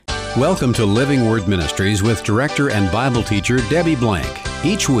Welcome to Living Word Ministries with director and Bible teacher Debbie Blank.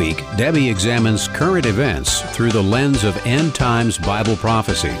 Each week, Debbie examines current events through the lens of end times Bible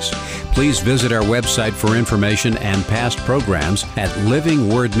prophecies. Please visit our website for information and past programs at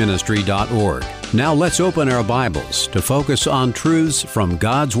livingwordministry.org. Now let's open our Bibles to focus on truths from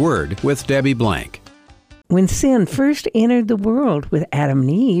God's Word with Debbie Blank. When sin first entered the world with Adam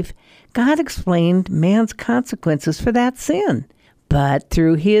and Eve, God explained man's consequences for that sin. But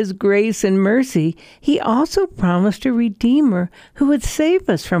through His grace and mercy, He also promised a Redeemer who would save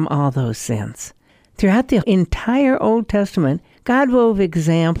us from all those sins. Throughout the entire Old Testament, God wove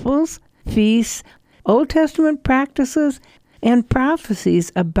examples, feasts, Old Testament practices, and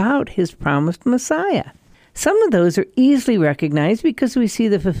prophecies about His promised Messiah. Some of those are easily recognized because we see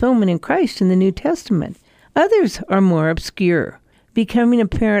the fulfillment in Christ in the New Testament. Others are more obscure, becoming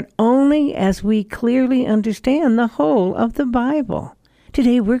apparent only as we clearly understand the whole of the Bible.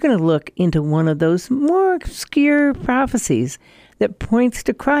 Today we're going to look into one of those more obscure prophecies that points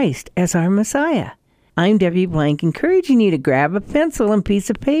to Christ as our Messiah. I'm Debbie Blank, encouraging you to grab a pencil and piece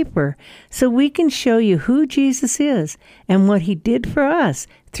of paper so we can show you who Jesus is and what He did for us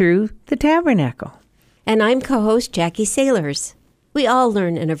through the Tabernacle. And I'm co-host Jackie Sailors. We all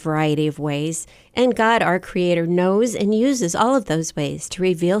learn in a variety of ways, and God, our Creator, knows and uses all of those ways to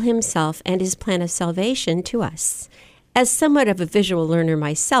reveal Himself and His plan of salvation to us. As somewhat of a visual learner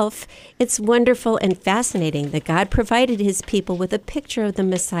myself, it's wonderful and fascinating that God provided His people with a picture of the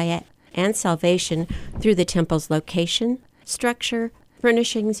Messiah and salvation through the temple's location, structure,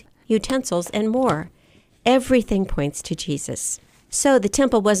 furnishings, utensils, and more. Everything points to Jesus. So the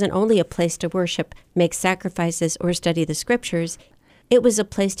temple wasn't only a place to worship, make sacrifices, or study the Scriptures. It was a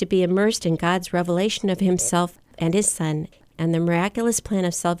place to be immersed in God's revelation of Himself and His Son and the miraculous plan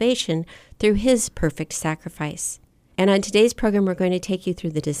of salvation through His perfect sacrifice. And on today's program, we're going to take you through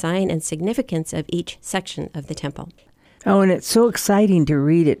the design and significance of each section of the temple. Oh, and it's so exciting to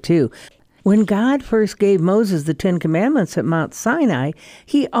read it, too. When God first gave Moses the Ten Commandments at Mount Sinai,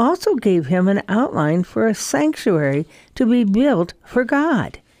 He also gave him an outline for a sanctuary to be built for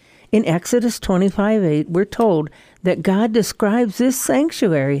God. In Exodus 25:8, we're told that God describes this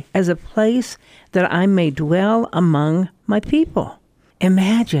sanctuary as a place that I may dwell among my people.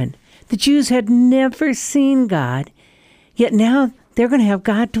 Imagine, the Jews had never seen God, yet now they're going to have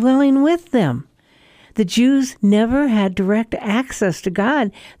God dwelling with them. The Jews never had direct access to God.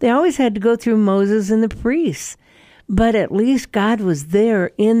 They always had to go through Moses and the priests. But at least God was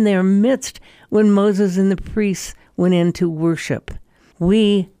there in their midst when Moses and the priests went in to worship.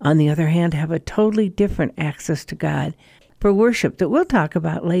 We, on the other hand, have a totally different access to God for worship that we'll talk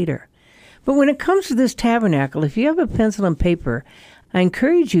about later. But when it comes to this tabernacle, if you have a pencil and paper, I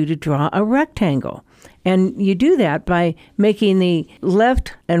encourage you to draw a rectangle. And you do that by making the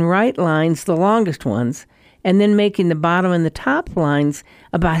left and right lines the longest ones, and then making the bottom and the top lines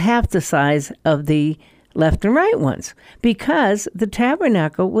about half the size of the left and right ones, because the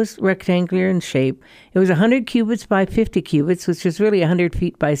tabernacle was rectangular in shape. It was 100 cubits by 50 cubits, which is really 100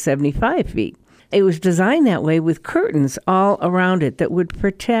 feet by 75 feet. It was designed that way with curtains all around it that would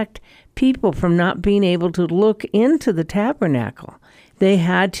protect people from not being able to look into the tabernacle. They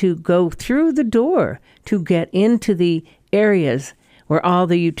had to go through the door to get into the areas where all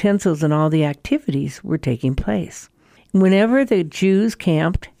the utensils and all the activities were taking place. Whenever the Jews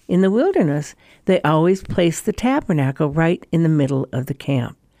camped in the wilderness, they always placed the tabernacle right in the middle of the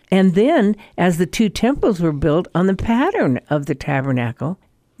camp. And then, as the two temples were built on the pattern of the tabernacle,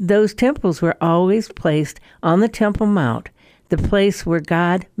 those temples were always placed on the Temple Mount, the place where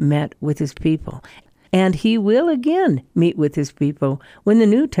God met with His people. And He will again meet with His people when the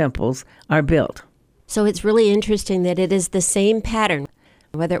new temples are built. So it's really interesting that it is the same pattern,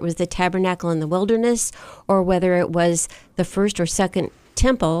 whether it was the tabernacle in the wilderness or whether it was the first or second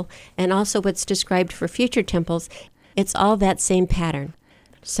temple, and also what's described for future temples. It's all that same pattern.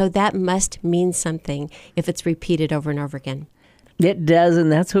 So that must mean something if it's repeated over and over again. It does,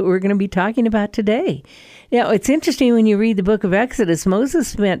 and that's what we're going to be talking about today. Now, it's interesting when you read the book of Exodus, Moses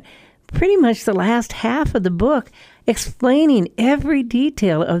spent pretty much the last half of the book explaining every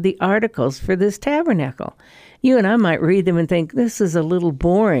detail of the articles for this tabernacle. You and I might read them and think, this is a little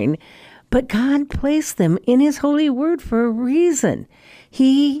boring, but God placed them in His holy word for a reason.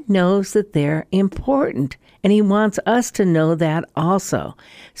 He knows that they're important, and He wants us to know that also.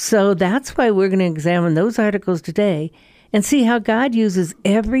 So that's why we're going to examine those articles today and see how God uses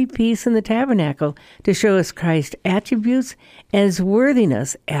every piece in the tabernacle to show us Christ's attributes and His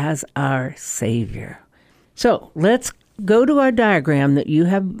worthiness as our Savior. So let's go to our diagram that you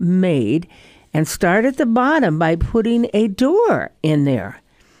have made and start at the bottom by putting a door in there.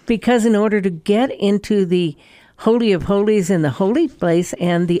 Because in order to get into the Holy of Holies and the holy place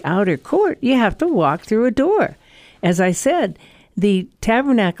and the outer court, you have to walk through a door. As I said, the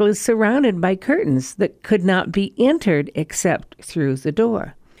tabernacle is surrounded by curtains that could not be entered except through the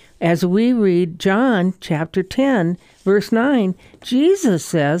door. As we read John chapter 10, verse 9, Jesus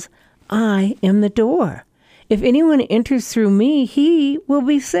says, I am the door. If anyone enters through me, he will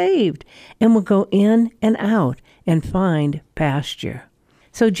be saved and will go in and out and find pasture.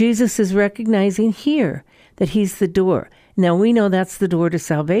 So Jesus is recognizing here that he's the door. Now we know that's the door to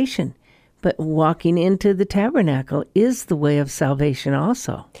salvation, but walking into the tabernacle is the way of salvation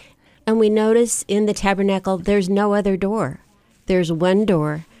also. And we notice in the tabernacle, there's no other door. There's one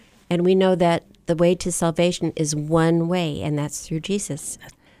door, and we know that the way to salvation is one way, and that's through Jesus.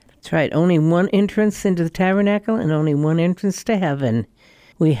 That's right. Only one entrance into the tabernacle and only one entrance to heaven.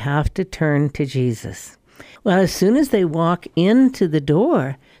 We have to turn to Jesus. Well, as soon as they walk into the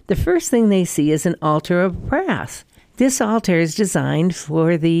door, the first thing they see is an altar of brass. This altar is designed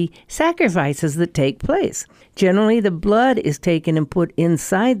for the sacrifices that take place. Generally, the blood is taken and put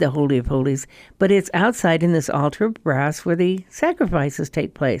inside the Holy of Holies, but it's outside in this altar of brass where the sacrifices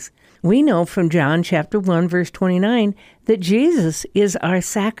take place. We know from John chapter 1, verse 29, that Jesus is our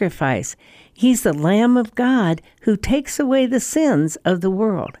sacrifice. He's the Lamb of God who takes away the sins of the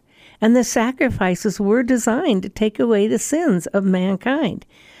world. And the sacrifices were designed to take away the sins of mankind.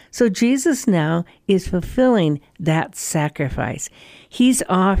 So Jesus now is fulfilling that sacrifice. He's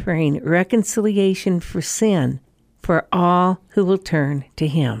offering reconciliation for sin for all who will turn to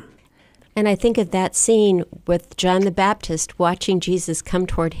him. And I think of that scene with John the Baptist watching Jesus come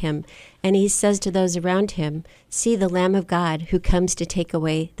toward him, and he says to those around him, see the Lamb of God who comes to take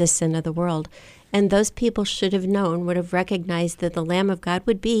away the sin of the world. And those people should have known, would have recognized that the Lamb of God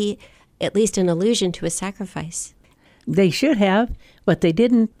would be at least an allusion to a sacrifice. They should have, but they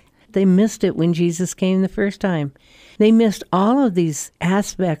didn't. They missed it when Jesus came the first time. They missed all of these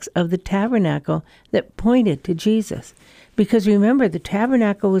aspects of the tabernacle that pointed to Jesus. Because remember, the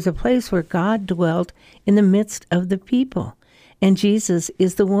tabernacle was a place where God dwelt in the midst of the people. And Jesus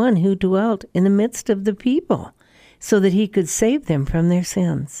is the one who dwelt in the midst of the people so that he could save them from their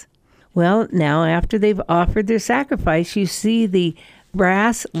sins. Well, now after they've offered their sacrifice, you see the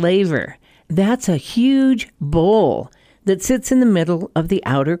brass laver. That's a huge bowl that sits in the middle of the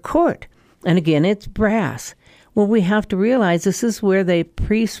outer court. And again, it's brass. Well, we have to realize this is where the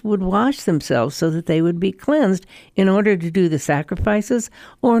priests would wash themselves so that they would be cleansed in order to do the sacrifices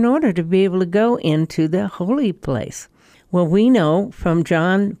or in order to be able to go into the holy place. Well, we know from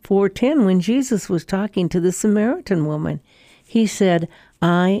John 4:10 when Jesus was talking to the Samaritan woman, he said,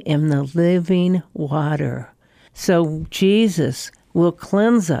 I am the living water. So Jesus will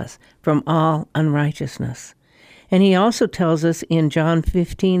cleanse us from all unrighteousness. And he also tells us in John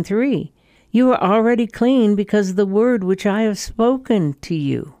 15:3, you are already clean because of the word which I have spoken to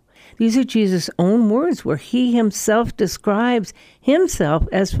you. These are Jesus' own words where he himself describes himself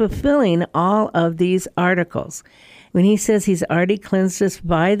as fulfilling all of these articles. When he says he's already cleansed us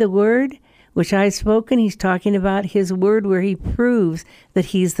by the word which I have spoken, he's talking about his word where he proves that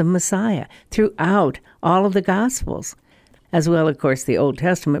he's the Messiah throughout all of the Gospels, as well, of course, the Old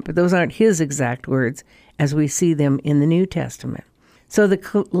Testament, but those aren't his exact words as we see them in the New Testament. So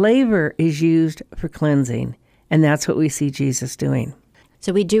the laver is used for cleansing, and that's what we see Jesus doing.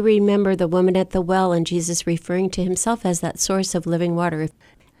 So we do remember the woman at the well and Jesus referring to himself as that source of living water.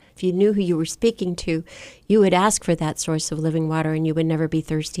 If you knew who you were speaking to, you would ask for that source of living water and you would never be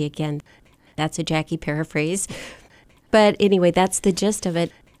thirsty again. That's a Jackie paraphrase. But anyway, that's the gist of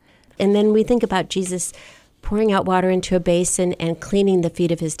it. And then we think about Jesus pouring out water into a basin and cleaning the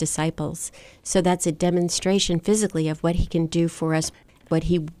feet of his disciples. So that's a demonstration physically of what he can do for us, what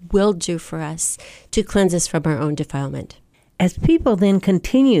he will do for us to cleanse us from our own defilement. As people then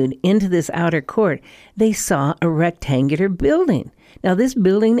continued into this outer court, they saw a rectangular building. Now this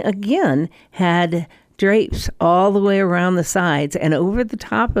building again had drapes all the way around the sides and over the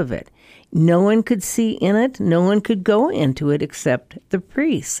top of it. No one could see in it, no one could go into it except the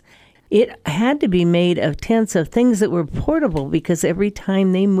priests. It had to be made of tents of things that were portable because every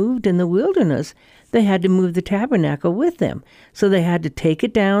time they moved in the wilderness, they had to move the tabernacle with them. So they had to take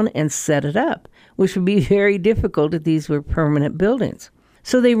it down and set it up, which would be very difficult if these were permanent buildings.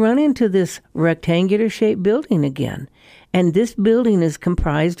 So they run into this rectangular-shaped building again. And this building is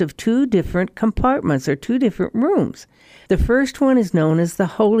comprised of two different compartments or two different rooms. The first one is known as the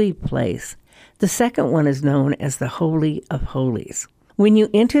holy place. The second one is known as the Holy of Holies. When you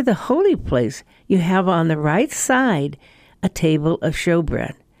enter the holy place, you have on the right side a table of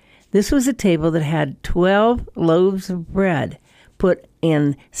showbread. This was a table that had 12 loaves of bread put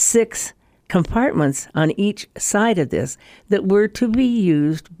in 6 compartments on each side of this that were to be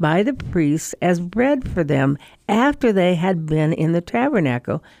used by the priests as bread for them after they had been in the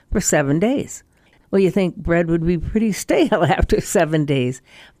tabernacle for 7 days. Well, you think bread would be pretty stale after 7 days,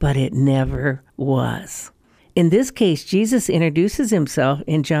 but it never was. In this case, Jesus introduces himself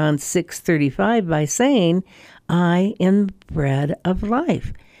in John 6:35 by saying, I am the bread of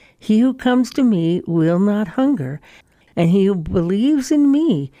life. He who comes to me will not hunger, and he who believes in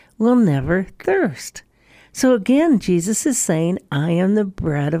me will never thirst. So again, Jesus is saying, I am the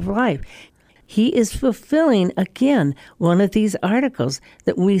bread of life. He is fulfilling, again, one of these articles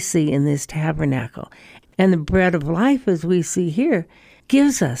that we see in this tabernacle. And the bread of life, as we see here,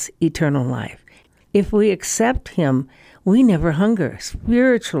 gives us eternal life. If we accept him, we never hunger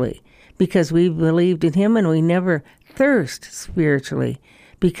spiritually because we believed in him, and we never thirst spiritually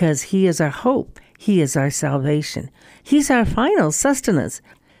because he is our hope. He is our salvation. He's our final sustenance.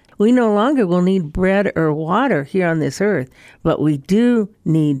 We no longer will need bread or water here on this earth, but we do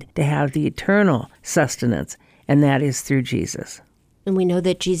need to have the eternal sustenance, and that is through Jesus. And we know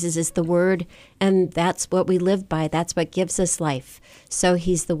that Jesus is the Word, and that's what we live by. That's what gives us life. So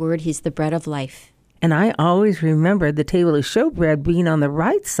he's the Word. He's the bread of life. And I always remember the table of showbread being on the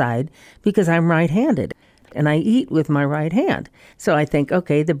right side because I'm right-handed, and I eat with my right hand. So I think,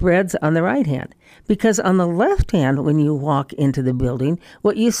 okay, the bread's on the right hand. Because on the left hand, when you walk into the building,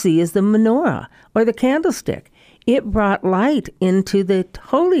 what you see is the menorah or the candlestick. It brought light into the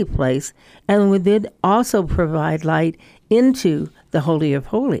holy place, and we did also provide light into the Holy of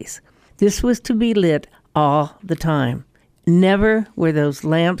Holies. This was to be lit all the time. Never were those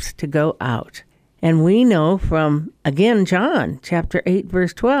lamps to go out. And we know from, again, John chapter 8,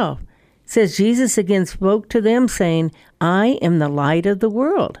 verse 12, says, Jesus again spoke to them, saying, I am the light of the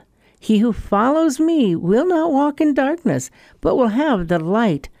world. He who follows me will not walk in darkness, but will have the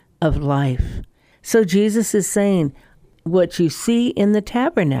light of life. So Jesus is saying, what you see in the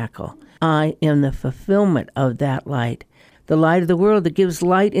tabernacle, I am the fulfillment of that light. The light of the world that gives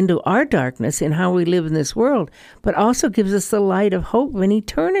light into our darkness in how we live in this world, but also gives us the light of hope and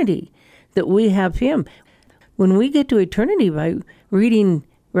eternity, that we have him. When we get to eternity by reading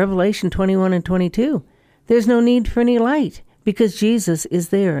Revelation 21 and 22, there's no need for any light because Jesus is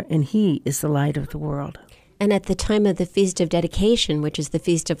there and he is the light of the world. And at the time of the Feast of Dedication, which is the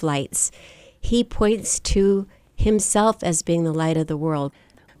Feast of Lights, he points to himself as being the light of the world.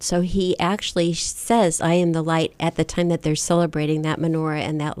 So he actually says, I am the light at the time that they're celebrating that menorah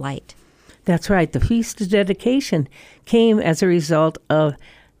and that light. That's right. The Feast of Dedication came as a result of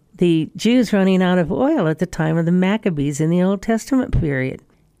the Jews running out of oil at the time of the Maccabees in the Old Testament period.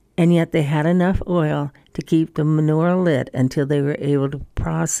 And yet they had enough oil to keep the menorah lit until they were able to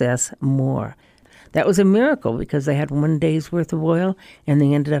process more. That was a miracle because they had 1 day's worth of oil and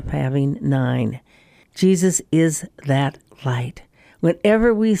they ended up having 9. Jesus is that light.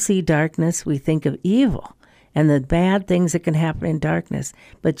 Whenever we see darkness, we think of evil and the bad things that can happen in darkness,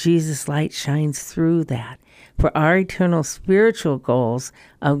 but Jesus' light shines through that. For our eternal spiritual goals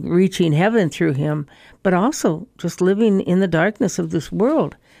of reaching heaven through him, but also just living in the darkness of this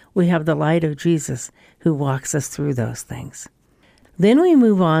world, we have the light of Jesus who walks us through those things. Then we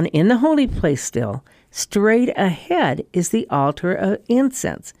move on in the holy place still. Straight ahead is the altar of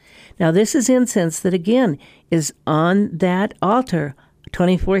incense. Now this is incense that again is on that altar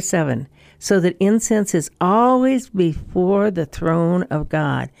 24/7, so that incense is always before the throne of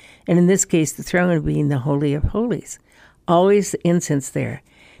God. And in this case, the throne being the Holy of Holies. Always the incense there.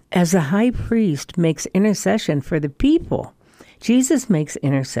 As the high priest makes intercession for the people, Jesus makes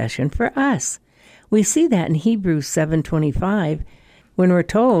intercession for us. We see that in Hebrews 7:25 when we're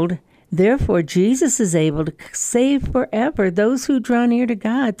told, therefore Jesus is able to save forever those who draw near to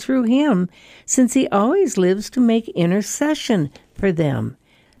God through him, since he always lives to make intercession for them.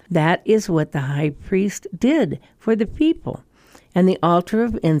 That is what the high priest did for the people, and the altar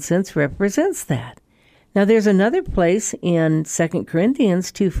of incense represents that. Now there's another place in 2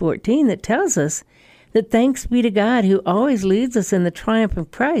 Corinthians 2:14 that tells us that thanks be to God who always leads us in the triumph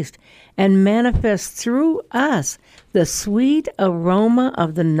of Christ and manifests through us the sweet aroma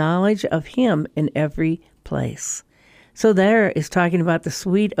of the knowledge of him in every place. So there is talking about the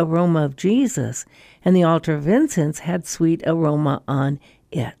sweet aroma of Jesus, and the altar of incense had sweet aroma on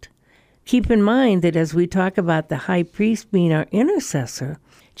it. Keep in mind that as we talk about the high priest being our intercessor,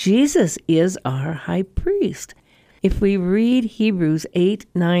 Jesus is our high priest. If we read Hebrews 8,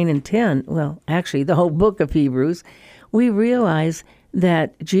 9, and 10, well, actually the whole book of Hebrews, we realize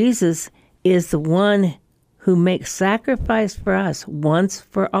that Jesus is the one who makes sacrifice for us once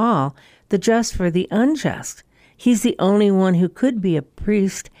for all, the just for the unjust. He's the only one who could be a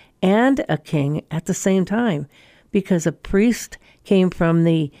priest and a king at the same time, because a priest came from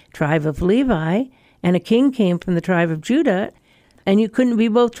the tribe of Levi and a king came from the tribe of Judah, and you couldn't be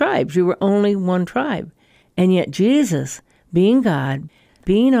both tribes. You were only one tribe. And yet Jesus, being God,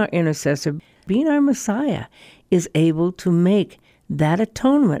 being our intercessor, being our Messiah, is able to make that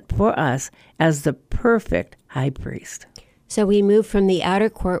atonement for us as the perfect high priest. So we move from the outer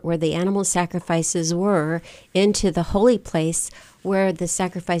court where the animal sacrifices were into the holy place where the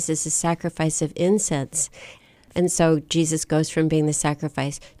sacrifice is a sacrifice of incense. And so Jesus goes from being the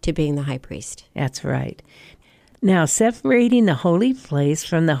sacrifice to being the high priest. That's right. Now, separating the holy place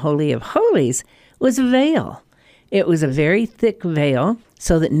from the Holy of Holies was a veil. It was a very thick veil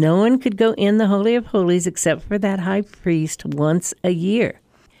so that no one could go in the Holy of Holies except for that high priest once a year.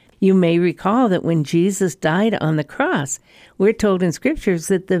 You may recall that when Jesus died on the cross, we're told in Scriptures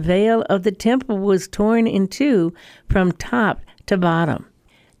that the veil of the temple was torn in two from top to bottom.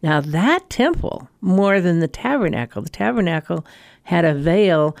 Now that temple, more than the tabernacle had a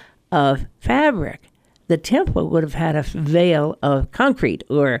veil of fabric. The temple would have had a veil of concrete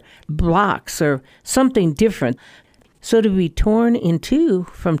or blocks or something different. So to be torn in two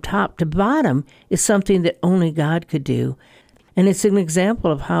from top to bottom is something that only God could do. And it's an example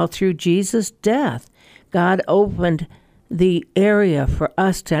of how through Jesus' death, God opened the area for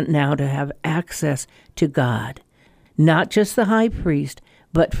us to now to have access to God. Not just the high priest,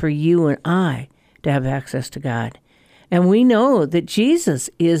 but for you and I to have access to God. And we know that Jesus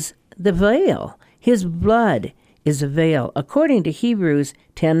is the veil. His blood is a veil, according to Hebrews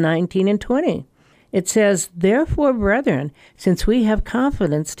 10:19 and 20. It says, "Therefore, brethren, since we have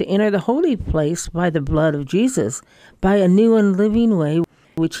confidence to enter the holy place by the blood of Jesus, by a new and living way,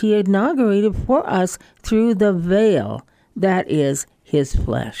 which he inaugurated for us through the veil, that is, his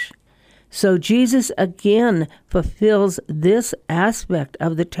flesh." So Jesus again fulfills this aspect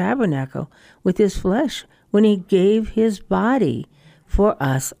of the tabernacle with his flesh when he gave his body for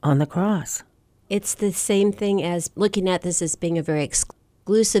us on the cross. It's the same thing as looking at this as being a very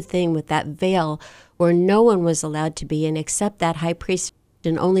exclusive thing with that veil where no one was allowed to be in except that high priest,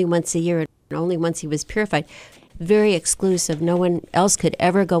 and only once a year and only once he was purified. Very exclusive. No one else could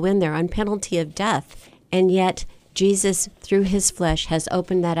ever go in there on penalty of death. And yet Jesus, through his flesh, has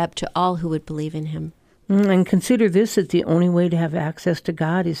opened that up to all who would believe in him. And consider this, that the only way to have access to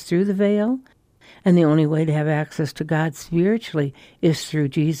God is through the veil, and the only way to have access to God spiritually is through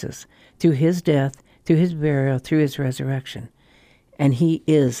Jesus, through his death, through his burial, through his resurrection. And he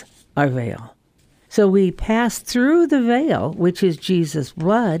is our veil. So we pass through the veil, which is Jesus'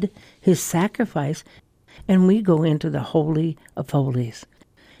 blood, his sacrifice, and we go into the Holy of Holies.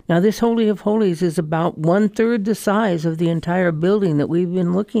 Now, this Holy of Holies is about 1/3 the size of the entire building that we've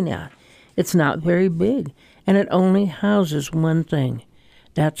been looking at. It's not very big, and it only houses one thing.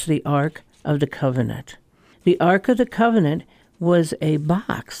 That's the Ark of the Covenant. The Ark of the Covenant was a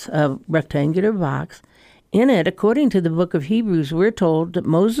box, a rectangular box. In it, according to the book of Hebrews, we're told that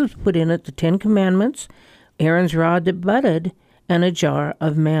Moses put in it the 10 Commandments, Aaron's rod that budded, and a jar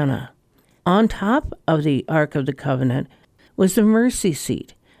of manna. On top of the Ark of the Covenant was the mercy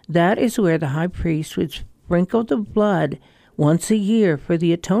seat. That is where the high priest would sprinkle the blood once a year for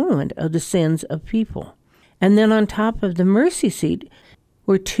the atonement of the sins of people. And then on top of the mercy seat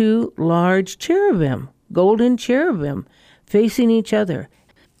were 2 large cherubim, golden cherubim, facing each other.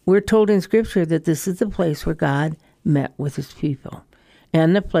 We're told in Scripture that this is the place where God met with his people,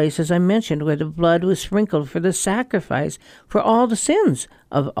 and the place, as I mentioned, where the blood was sprinkled for the sacrifice for all the sins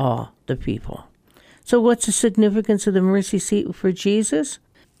of all the people. So what's the significance of the mercy seat for Jesus?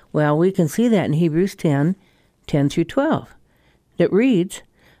 Well, we can see that in Hebrews 10:10 through 12. It reads,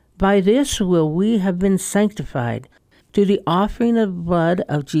 "By this will we have been sanctified through the offering of the blood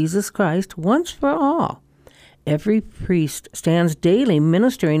of Jesus Christ once for all. Every priest stands daily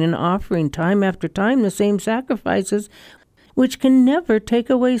ministering and offering time after time the same sacrifices which can never take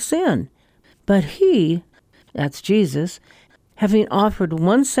away sin. But he," that's Jesus, "having offered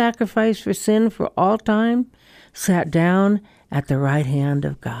one sacrifice for sin for all time, sat down at the right hand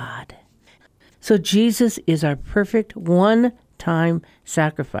of God." So Jesus is our perfect one-time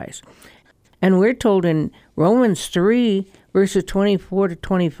sacrifice. And we're told in Romans 3, verses 24 to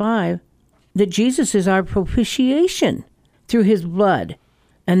 25, that Jesus is our propitiation through his blood.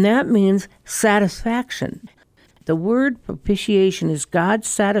 And that means satisfaction. The word propitiation is God's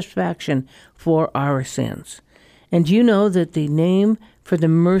satisfaction for our sins. And do you know that the name for the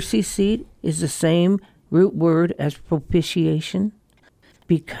mercy seat is the same root word as propitiation?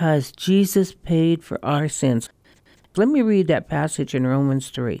 Because Jesus paid for our sins. Let me read that passage in Romans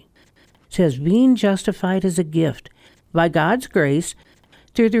 3. It says, being justified as a gift by God's grace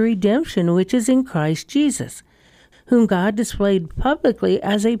through the redemption which is in Christ Jesus, whom God displayed publicly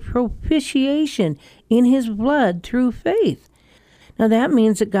as a propitiation in his blood through faith. Now that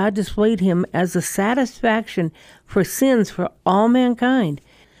means that God displayed him as a satisfaction for sins for all mankind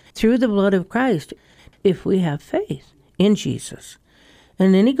through the blood of Christ if we have faith in Jesus.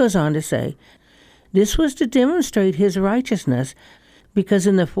 And then he goes on to say, this was to demonstrate his righteousness, because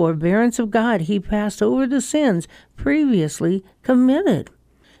in the forbearance of God he passed over the sins previously committed.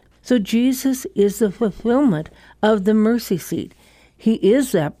 So Jesus is the fulfillment of the mercy seat. He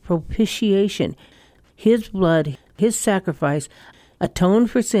is that propitiation. His blood, his sacrifice, atoned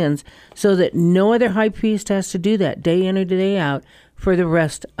for sins so that no other high priest has to do that day in or day out for the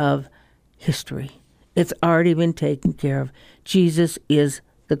rest of history. It's already been taken care of. Jesus is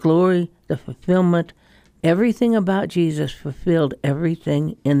the glory, the fulfillment. Everything about Jesus fulfilled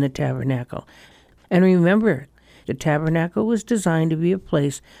everything in the tabernacle. And remember, the tabernacle was designed to be a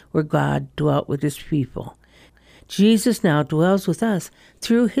place where God dwelt with his people. Jesus now dwells with us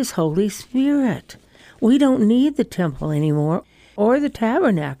through his Holy Spirit. We don't need the temple anymore or the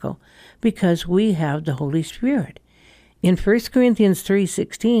tabernacle because we have the Holy Spirit. In 1 Corinthians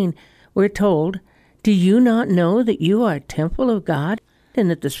 3:16, we're told, do you not know that you are a temple of God and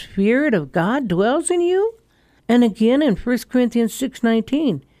that the Spirit of God dwells in you? And again in 1 Corinthians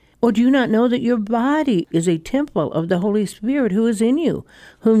 6:19, or do you not know that your body is a temple of the Holy Spirit who is in you,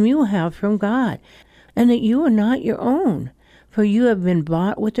 whom you have from God, and that you are not your own, for you have been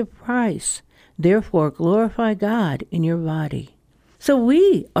bought with a price. Therefore glorify God in your body. So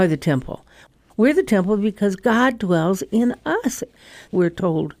we are the temple. We're the temple because God dwells in us, we're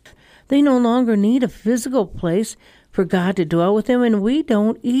told. They no longer need a physical place for God to dwell with them, and we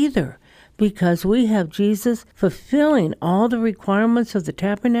don't either, because we have Jesus fulfilling all the requirements of the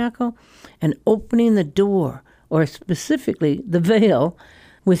tabernacle and opening the door, or specifically the veil,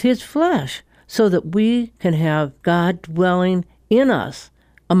 with his flesh, so that we can have God dwelling in us,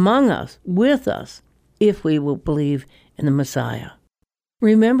 among us, with us, if we will believe in the Messiah.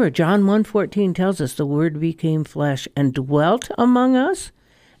 Remember, John 1:14 tells us the Word became flesh and dwelt among us,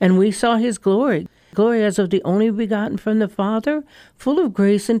 and we saw his glory as of the only begotten from the Father, full of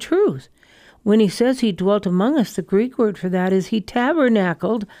grace and truth. When he says he dwelt among us, the Greek word for that is he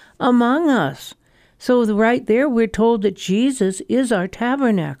tabernacled among us. So right there we're told that Jesus is our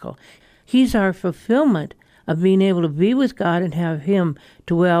tabernacle. He's our fulfillment of being able to be with God and have him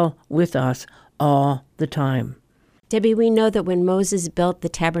dwell with us all the time. Debbie, we know that when Moses built the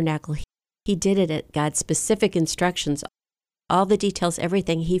tabernacle, he did it at God's specific instructions. All the details,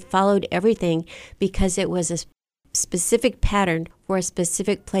 everything. He followed everything because it was a specific pattern for a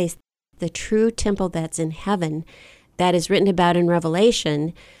specific place. The true temple that's in heaven, that is written about in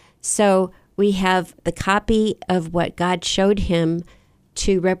Revelation. So we have the copy of what God showed him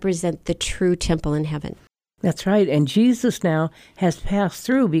to represent the true temple in heaven. That's right. And Jesus now has passed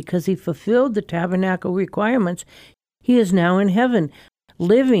through because he fulfilled the tabernacle requirements. He is now in heaven,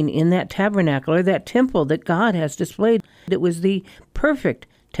 living in that tabernacle or that temple that God has displayed. It was the perfect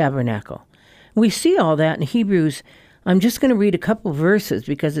tabernacle. We see all that in Hebrews. I'm just going to read a couple verses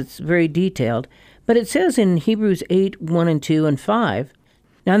because it's very detailed. But it says in Hebrews 8:1 and 2 and 5,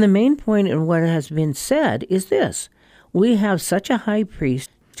 now the main point in what has been said is this: we have such a high priest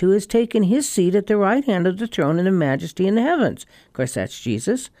who has taken his seat at the right hand of the throne in the majesty in the heavens. Of course, that's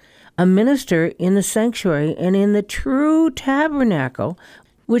Jesus. A minister in the sanctuary and in the true tabernacle,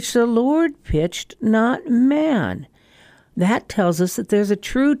 which the Lord pitched, not man. That tells us that there's a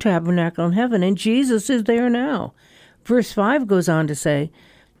true tabernacle in heaven, and Jesus is there now. Verse 5 goes on to say,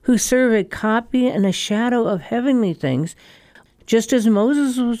 who serve a copy and a shadow of heavenly things, just as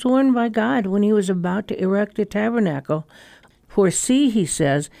Moses was warned by God when he was about to erect the tabernacle. For see, he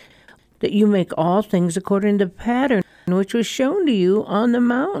says, that you make all things according to the pattern which was shown to you on the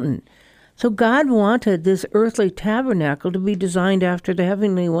mountain. So God wanted this earthly tabernacle to be designed after the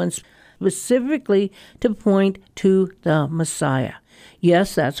heavenly one, specifically to point to the Messiah.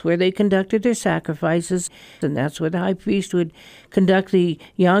 Yes, that's where they conducted their sacrifices, and that's where the high priest would conduct the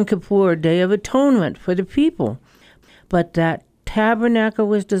Yom Kippur, Day of Atonement, for the people. But that tabernacle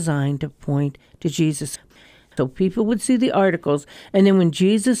was designed to point to Jesus. So people would see the articles, and then when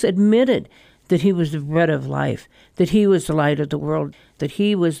Jesus admitted that he was the bread of life, that he was the light of the world, that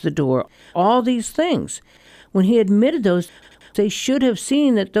he was the door, all these things, when he admitted those, they should have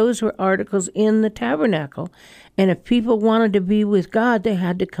seen that those were articles in the tabernacle. And if people wanted to be with God, they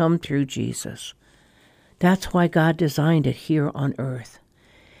had to come through Jesus. That's why God designed it here on earth.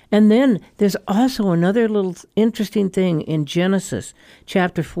 And then there's also another little interesting thing in Genesis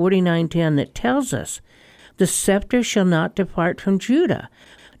chapter 49:10 that tells us, the scepter shall not depart from Judah,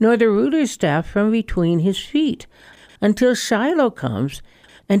 nor the ruler's staff from between his feet, until Shiloh comes,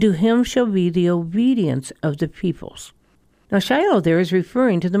 and to him shall be the obedience of the peoples. Now Shiloh there is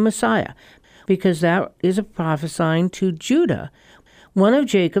referring to the Messiah, because that is a prophesying to Judah, one of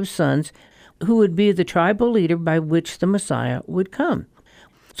Jacob's sons, who would be the tribal leader by which the Messiah would come.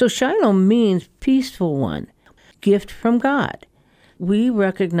 So Shiloh means peaceful one, gift from God. We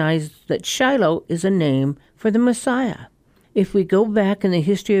recognize that Shiloh is a name for the Messiah. If we go back in the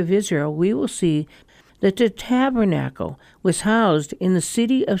history of Israel, we will see that the tabernacle was housed in the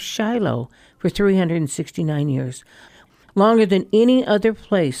city of Shiloh for 369 years, longer than any other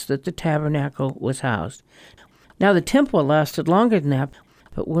place that the tabernacle was housed. Now, the temple lasted longer than that,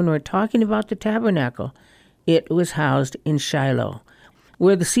 but when we're talking about the tabernacle, it was housed in Shiloh,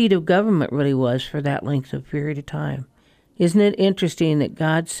 where the seat of government really was for that length of period of time. Isn't it interesting that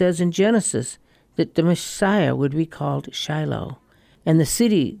God says in Genesis that the Messiah would be called Shiloh, and the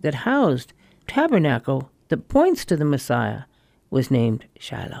city that housed tabernacle that points to the Messiah was named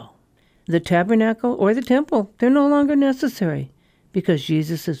Shiloh. The tabernacle or the temple, they're no longer necessary because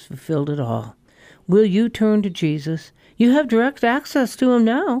Jesus has fulfilled it all. Will you turn to Jesus? You have direct access to him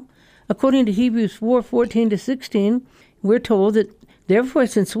now. According to Hebrews 4:14-16, we're told that, therefore,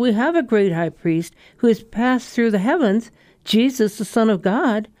 since we have a great high priest who has passed through the heavens, Jesus, the Son of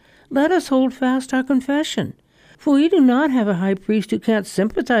God, let us hold fast our confession. For we do not have a high priest who can't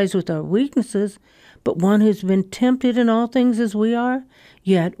sympathize with our weaknesses, but one who's been tempted in all things as we are,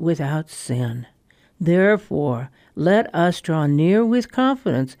 yet without sin. Therefore, let us draw near with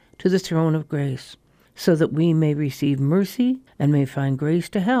confidence to the throne of grace, so that we may receive mercy and may find grace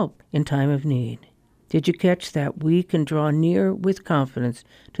to help in time of need. Did you catch that? We can draw near with confidence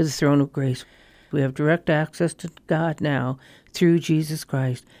to the throne of grace. We have direct access to God now through Jesus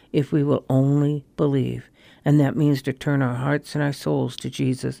Christ if we will only believe. And that means to turn our hearts and our souls to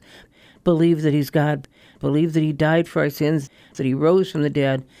Jesus. Believe that he's God. Believe that he died for our sins, that he rose from the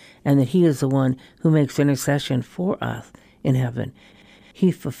dead, and that he is the one who makes intercession for us in heaven.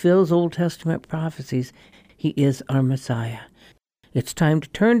 He fulfills Old Testament prophecies. He is our Messiah. It's time to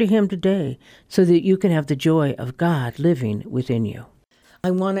turn to him today so that you can have the joy of God living within you. I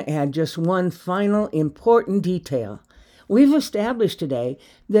want to add just one final important detail. We've established today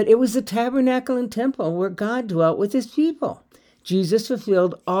that it was the tabernacle and temple where God dwelt with his people. Jesus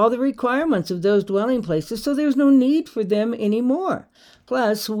fulfilled all the requirements of those dwelling places, so there's no need for them anymore.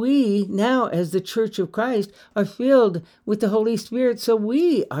 Plus, we now, as the Church of Christ, are filled with the Holy Spirit, so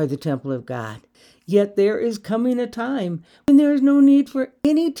we are the temple of God. Yet there is coming a time when there is no need for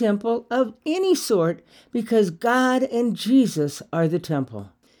any temple of any sort, because God and Jesus are the temple.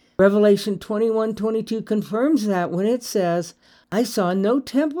 Revelation 21:22 confirms that when it says, I saw no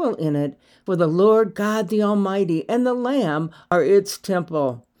temple in it, for the Lord God the Almighty and the Lamb are its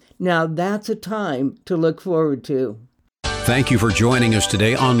temple. Now that's a time to look forward to. Thank you for joining us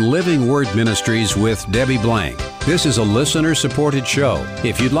today on Living Word Ministries with Debbie Blank. This is a listener-supported show.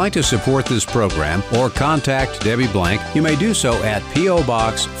 If you'd like to support this program or contact Debbie Blank, you may do so at P.O.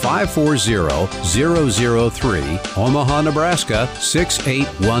 Box 540003, Omaha, Nebraska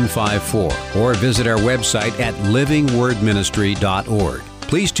 68154, or visit our website at livingwordministry.org.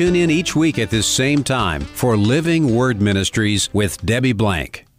 Please tune in each week at this same time for Living Word Ministries with Debbie Blank.